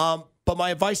 But my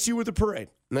advice to you with the parade,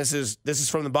 and this is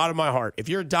from the bottom of my heart. If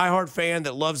you're a diehard fan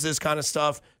that loves this kind of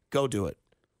stuff, go do it.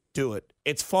 Do it.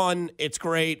 It's fun. It's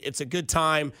great. It's a good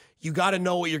time. You got to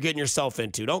know what you're getting yourself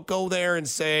into. Don't go there and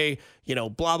say,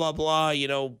 blah, blah, blah,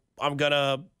 I'm going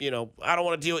to, I don't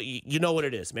want to deal with you. You know what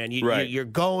it is, man. You're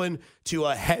going to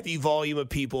a heavy volume of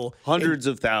people. Hundreds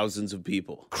of thousands of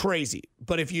people. Crazy.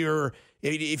 But if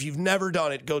you've never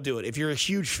done it, go do it. If you're a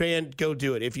huge fan, go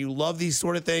do it. If you love these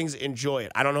sort of things, enjoy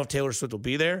it. I don't know if Taylor Swift will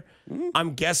be there.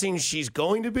 I'm guessing she's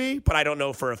going to be, but I don't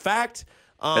know for a fact.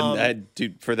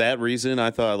 Dude, for that reason,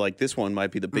 I thought this one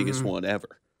might be the biggest one ever.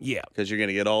 Yeah. Because you're going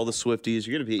to get all the Swifties.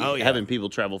 You're going to be having people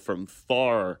travel from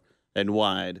far and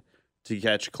wide to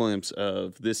catch a glimpse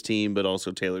of this team, but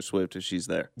also Taylor Swift if she's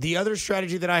there. The other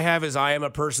strategy that I have is I am a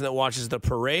person that watches the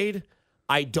parade.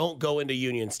 I don't go into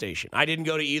Union Station. I didn't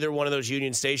go to either one of those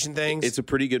Union Station things. It's a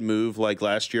pretty good move. Like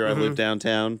last year, I lived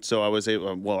downtown, so I was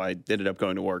able. I ended up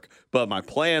going to work, but my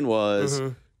plan was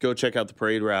go check out the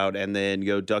parade route and then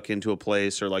go duck into a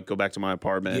place or go back to my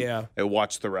apartment and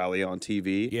watch the rally on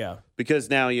TV. Yeah, because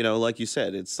now like you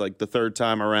said, it's the third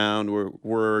time around.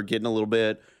 We're getting a little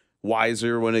bit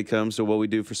wiser when it comes to what we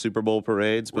do for Super Bowl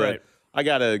parades, but. Right. I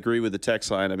got to agree with the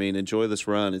text line. I mean, enjoy this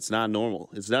run. It's not normal.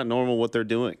 It's not normal what they're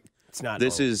doing. It's not.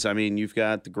 This is, you've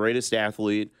got the greatest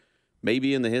athlete,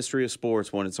 maybe in the history of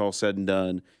sports when it's all said and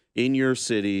done, in your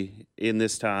city in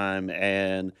this time,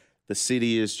 and the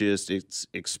city is it's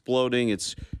exploding.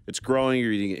 It's growing.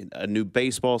 You're getting a new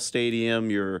baseball stadium.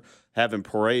 You're having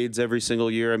parades every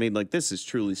single year. This is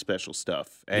truly special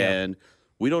stuff, and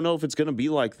we don't know if it's going to be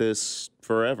like this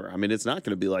forever. It's not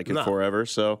going to be like it forever.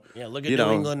 So look at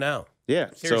New England now.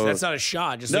 Yeah, seriously, so that's not a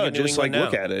shot. Just look at New England now.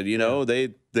 Look at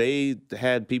it. They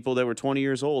had people that were 20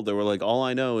 years old that were like, all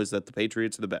I know is that the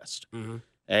Patriots are the best.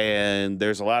 And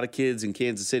there's a lot of kids in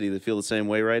Kansas City that feel the same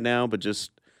way right now. But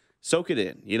just soak it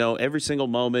in. Every single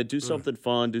moment, do something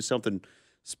fun, do something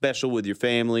special with your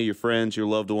family, your friends, your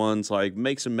loved ones.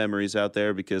 Make some memories out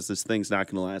there because this thing's not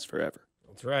going to last forever.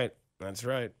 That's right. That's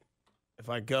right. If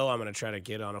I go, I'm going to try to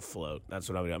get on a float. That's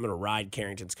what I'm going to do. I'm going to ride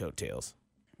Carrington's coattails.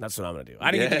 That's what I'm going to do.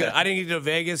 I didn't get to go to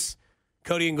Vegas.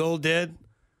 Cody and Gold did.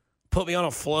 Put me on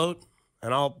a float,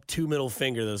 and I'll two middle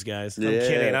finger those guys. I'm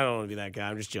kidding. I don't want to be that guy.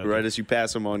 I'm just joking. Right as you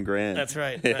pass them on Grand. That's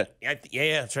right. Yeah,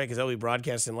 that's right, because they'll be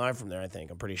broadcasting live from there, I think.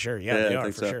 I'm pretty sure. Yeah, they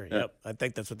are, for sure. Yeah. Yep. I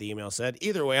think that's what the email said.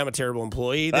 Either way, I'm a terrible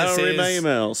employee. I don't read my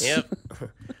emails. Yep.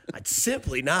 It's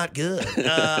simply not good.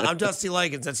 I'm Dusty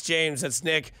Likins. That's James. That's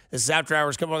Nick. This is After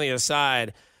Hours. Come on the other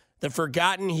side. The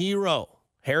forgotten hero,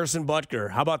 Harrison Butker.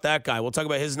 How about that guy? We'll talk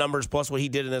about his numbers plus what he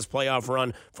did in this playoff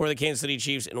run for the Kansas City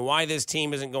Chiefs and why this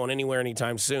team isn't going anywhere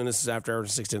anytime soon. This is After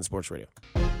Hours 610 Sports Radio.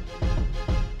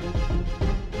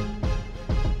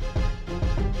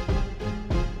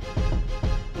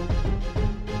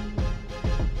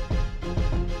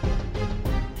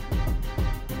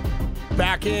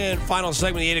 Back in final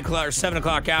segment, the 8 o'clock or 7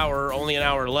 o'clock hour, only an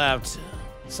hour left.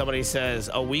 Somebody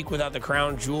says, a week without the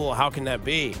crown jewel, how can that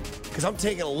be? Because I'm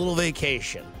taking a little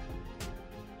vacation.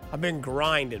 I've been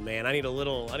grinding, man. I need a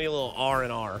little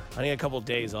R&R. I need a couple of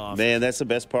days off. Man, that's the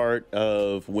best part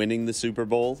of winning the Super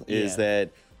Bowl is that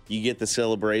you get the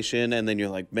celebration and then you're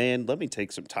like, man, let me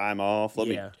take some time off. Let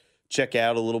me check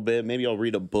out a little bit. Maybe I'll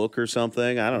read a book or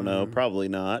something. I don't know. Probably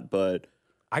not, but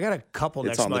I got a couple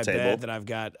next to my bed that I've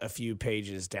got a few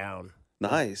pages down.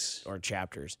 Nice. Or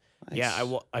chapters. Nice.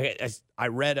 Yeah, I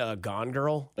read Gone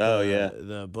Girl.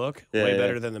 The book. Way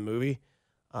better than the movie.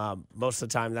 Most of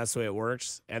the time, that's the way it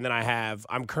works. And then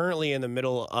I'm currently in the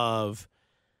middle of,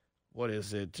 what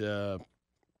is it?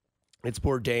 It's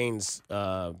Bourdain's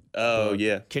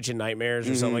Kitchen Nightmares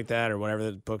or something like that, or whatever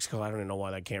the book's called. I don't even know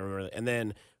why I can't remember. And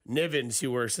then Nivens, who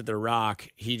works at The Rock,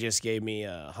 he just gave me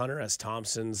Hunter S.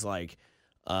 Thompson's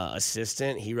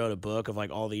assistant. He wrote a book of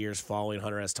all the years following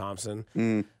Hunter S.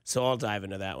 Thompson. So I'll dive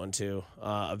into that one too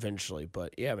eventually.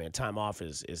 But yeah, man, time off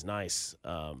is nice.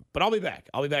 But I'll be back.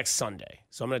 I'll be back Sunday.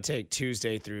 So I'm going to take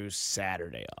Tuesday through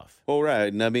Saturday off. Well,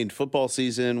 right. And football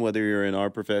season, whether you're in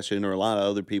our profession or a lot of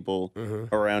other people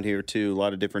around here too, a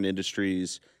lot of different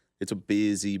industries, it's a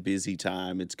busy, busy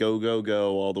time. It's go, go,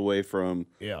 go all the way from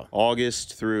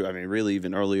August through, really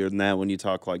even earlier than that when you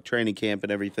talk training camp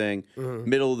and everything,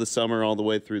 middle of the summer all the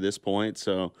way through this point.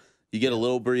 So you get a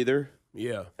little breather.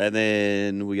 Yeah. And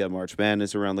then we got March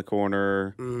Madness around the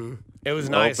corner. It was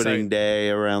nice. Opening day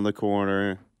around the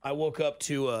corner. I woke up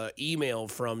to an email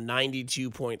from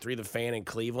 92.3 The Fan in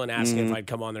Cleveland asking if I'd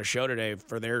come on their show today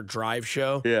for their drive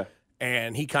show. Yeah.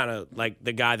 And he kind of,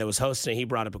 the guy that was hosting it, he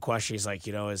brought up a question. He's like,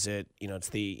 is it, it's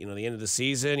the, the end of the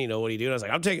season, what are you doing? I was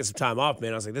like, I'm taking some time off,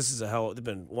 man. I was like, this is it's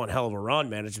been one hell of a run,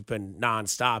 man. It's been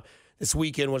nonstop. This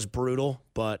weekend was brutal,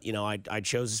 but, I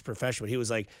chose this profession. But he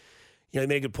was like, he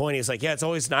made a good point. He's like, yeah, it's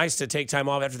always nice to take time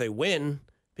off after they win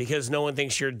because no one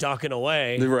thinks you're ducking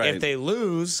away. Right. If they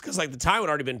lose, because like the time had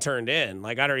already been turned in.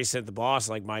 Like I'd already sent the boss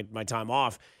like my time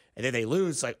off. And then they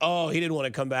lose, like, oh, he didn't want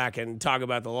to come back and talk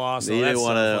about the loss. He didn't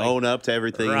want to own up to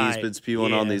everything he's been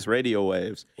spewing on these radio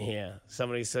waves. Yeah.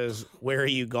 Somebody says, where are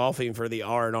you golfing for the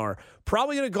R&R?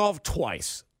 Probably going to golf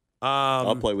twice.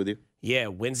 I'll play with you. Yeah,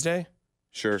 Wednesday.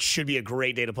 Sure. Should be a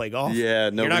great day to play golf.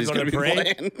 Yeah, nobody's going to be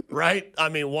parade, playing. right? I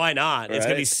mean, why not? Right. It's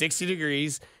going to be 60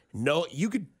 degrees. No, you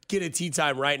could get a tee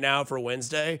time right now for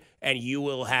Wednesday, and you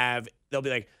will have, they'll be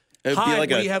like, hi, what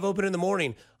do you have open in the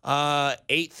morning?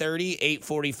 8:30,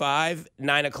 8:45,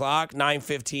 9 o'clock,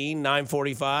 9:15,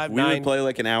 9:45. We would play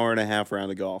like an hour and a half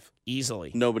round of golf. Easily.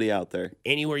 Nobody out there.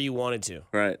 Anywhere you wanted to.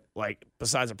 Right. Like,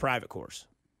 besides a private course.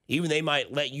 Even they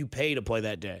might let you pay to play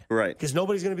that day. Right. Because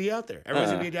nobody's going to be out there.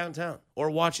 Everyone's going to be downtown or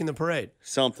watching the parade.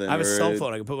 Something. I have a cell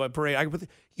phone. I can put my parade. I can put.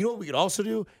 You know what we could also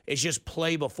do is just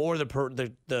play before the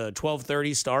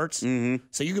 12:30 starts. Mm-hmm.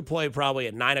 So you could play probably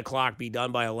at 9 o'clock, be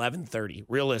done by 11:30.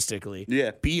 Realistically,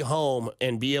 yeah. Be home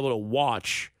and be able to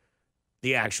watch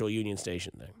the actual Union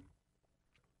Station thing.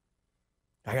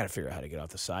 I got to figure out how to get off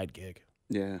the side gig.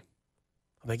 Yeah.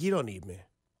 I'm like, you don't need me.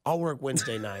 I'll work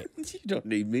Wednesday night. You don't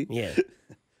need me. Yeah.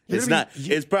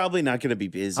 It's probably not going to be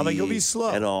busy. I'm like, you'll be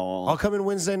slow at all. I'll come in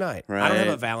Wednesday night. Right. I don't have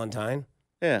a Valentine.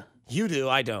 Yeah. You do.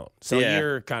 I don't. So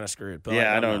you're kind of screwed. But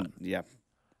yeah, like, I don't. not. Yeah.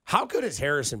 How good has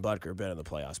Harrison Butker been in the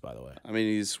playoffs, by the way? I mean,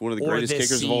 he's one of the greatest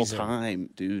kickers of all time,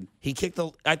 dude. He kicked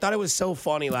I thought it was so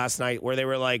funny last night where they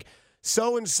were like,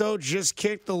 so-and-so just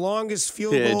kicked the longest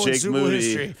field goal in Super Bowl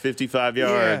history. 55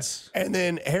 yards. Yeah. And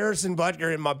then Harrison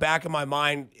Butker, in my back of my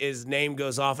mind, his name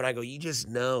goes off, and I go, you just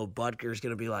know Butker's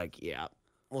going to be like, yeah,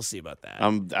 we'll see about that.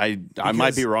 I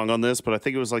might be wrong on this, but I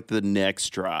think it was like the next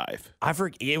drive. I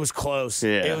forget. It was close.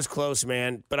 Yeah. It was close,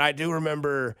 man. But I do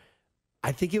remember,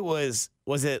 I think it was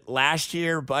it last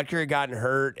year, Butker had gotten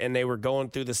hurt, and they were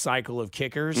going through the cycle of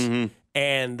kickers. Mm-hmm.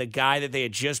 And the guy that they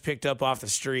had just picked up off the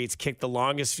streets kicked the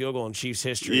longest field goal in Chiefs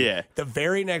history. Yeah. The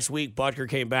very next week, Butker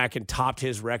came back and topped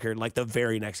his record like the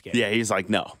very next game. Yeah, he's like,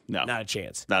 no. Not a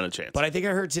chance. Not a chance. But I think I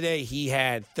heard today he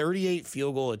had 38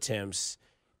 field goal attempts,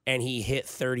 and he hit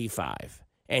 35.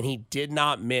 And he did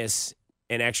not miss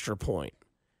an extra point.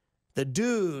 The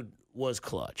dude was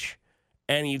clutch.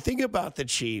 And you think about the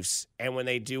Chiefs, and when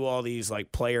they do all these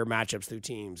like player matchups through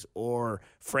teams or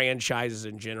franchises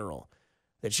in general,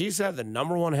 the Chiefs have the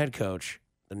number one head coach,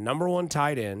 the number one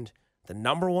tight end, the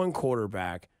number one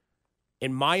quarterback,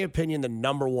 in my opinion, the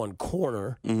number one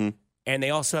corner, and they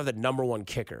also have the number one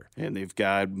kicker. And they've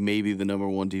got maybe the number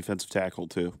one defensive tackle,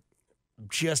 too.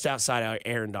 Just outside of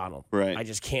Aaron Donald. Right. I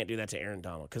just can't do that to Aaron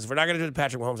Donald. Because if we're not going to do it to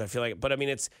Patrick Mahomes, I feel like, but I mean,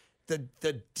 it's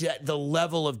the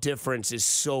level of difference is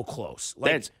so close.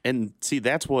 Like,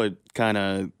 that's what kind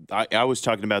of, I was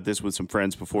talking about this with some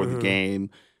friends before the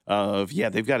game.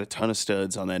 They've got a ton of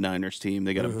studs on that Niners team.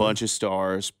 They got a bunch of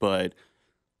stars, but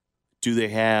do they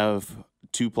have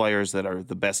two players that are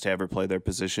the best to ever play their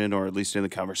position, or at least in the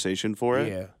conversation for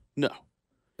it? Yeah. No.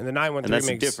 And the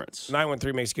 913 difference.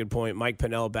 913 makes a good point. Mike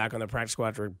Pennell back on the practice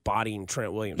squad for bodying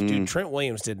Trent Williams. Dude, Trent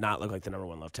Williams did not look like the number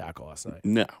one left tackle last night.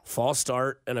 No. False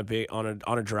start and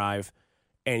on a drive.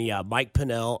 And yeah, Mike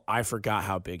Pennell, I forgot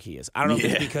how big he is. I don't know if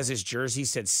it's because his jersey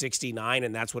said 69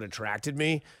 and that's what attracted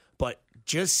me, but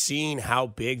just seeing how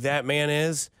big that man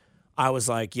is, I was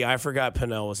like, yeah, I forgot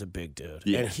Pennell was a big dude.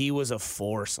 Yeah. And he was a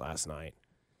force last night.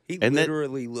 He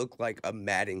literally looked like a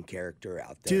Madden character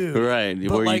out there. Dude. Right,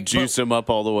 where you juice him up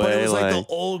all the way. But it was like the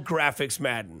old graphics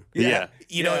Madden. Yeah.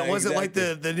 You know, it wasn't like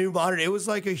the new modern. It was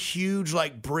like a huge,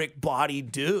 like,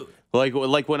 brick-bodied dude. Like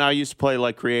when I used to play,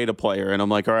 like, create a player, and I'm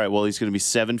like, all right, well, he's going to be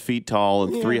 7 feet tall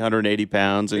and 380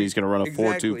 pounds, and he's going to run a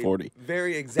 4.240.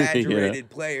 Very exaggerated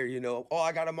player, you know. Oh,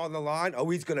 I got him on the line. Oh,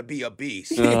 he's going to be a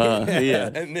beast. Yeah.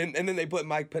 And then they put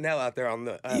Mike Pennell out there on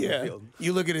the field.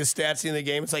 You look at his stats in the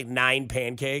game, it's like 9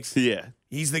 pancakes. Yeah.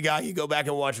 He's the guy you go back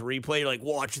and watch replay. You're like,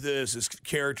 watch this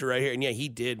character right here. And yeah, he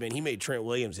did, man. He made Trent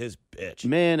Williams his bitch.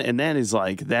 Man, and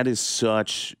that is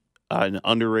such an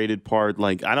underrated part.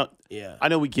 Like, I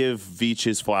know we give Veach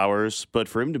his flowers, but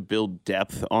for him to build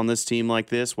depth on this team like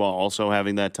this while also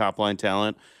having that top line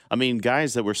talent, I mean,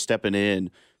 guys that were stepping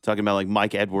in, talking about like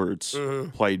Mike Edwards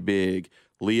played big.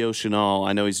 Leo Chenal,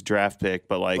 I know he's a draft pick,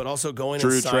 but also going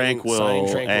Drew and signing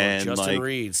Tranquill and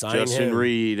Justin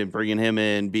Reed, and bringing him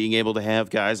in, being able to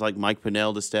have guys like Mike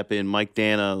Pennell to step in, Mike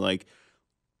Dana, like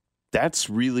that's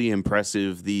really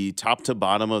impressive. The top to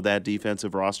bottom of that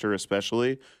defensive roster,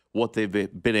 especially what they've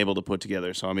been able to put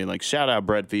together. So I mean, like, shout out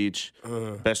Brett Veach,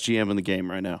 best GM in the game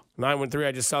right now. 913.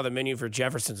 I just saw the menu for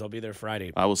Jefferson's. I'll be there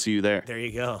Friday. I will see you there. There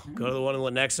you go. Go to the one in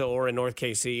Lenexa or in North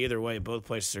KC. Either way, both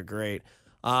places are great.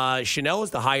 Chanel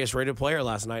was the highest rated player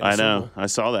last night. I know. I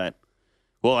saw that.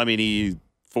 Well, I mean, he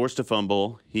forced a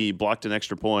fumble. He blocked an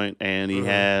extra point, and he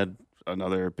had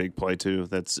another big play, too.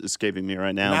 That's escaping me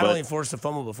right now. Not only forced a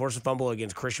fumble, but forced a fumble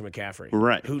against Christian McCaffrey.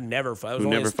 Right. Who never fumbled. It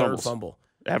was only his third fumble.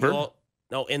 Ever?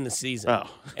 No, in the season. Oh.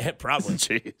 Probably.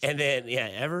 Jeez. And then,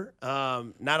 ever.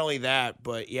 Not only that,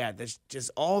 but, that's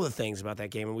just all the things about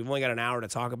that game. And we've only got an hour to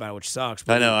talk about it, which sucks.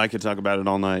 But I know. I could talk about it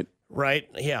all night. Right?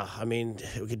 Yeah. I mean,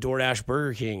 we could DoorDash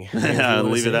Burger King.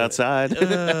 Leave it outside.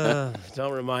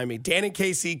 Don't remind me. Dan and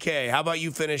KCK, how about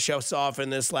you finish us off in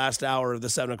this last hour of the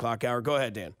 7 o'clock hour? Go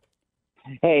ahead, Dan.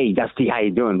 Hey, Dusty, how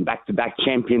you doing? Back-to-back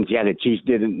champions. Yeah, the Chiefs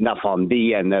did enough on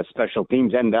D and special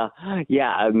teams. And,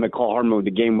 McCall Harmon with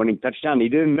the game-winning touchdown. He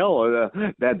didn't know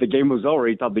that the game was over.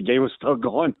 He thought the game was still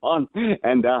going on. Huge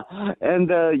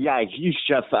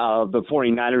chef the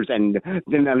 49ers and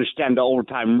didn't understand the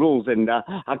overtime rules. And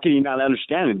how can you not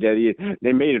understand it?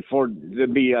 They made it to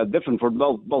be different for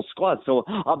both squads. So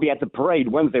I'll be at the parade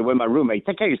Wednesday with my roommate.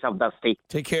 Take care of yourself, Dusty.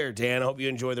 Take care, Dan. I hope you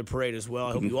enjoy the parade as well.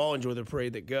 I hope you all enjoy the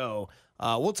parade that go.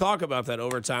 We'll talk about that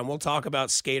overtime. We'll talk about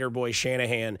Skater Boy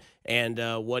Shanahan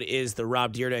and what is the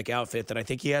Rob Dyrdek outfit that I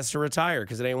think he has to retire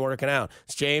because it ain't working out.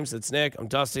 It's James. It's Nick. I'm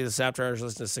Dusty. This after hours.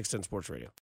 Listen to 610 Sports Radio.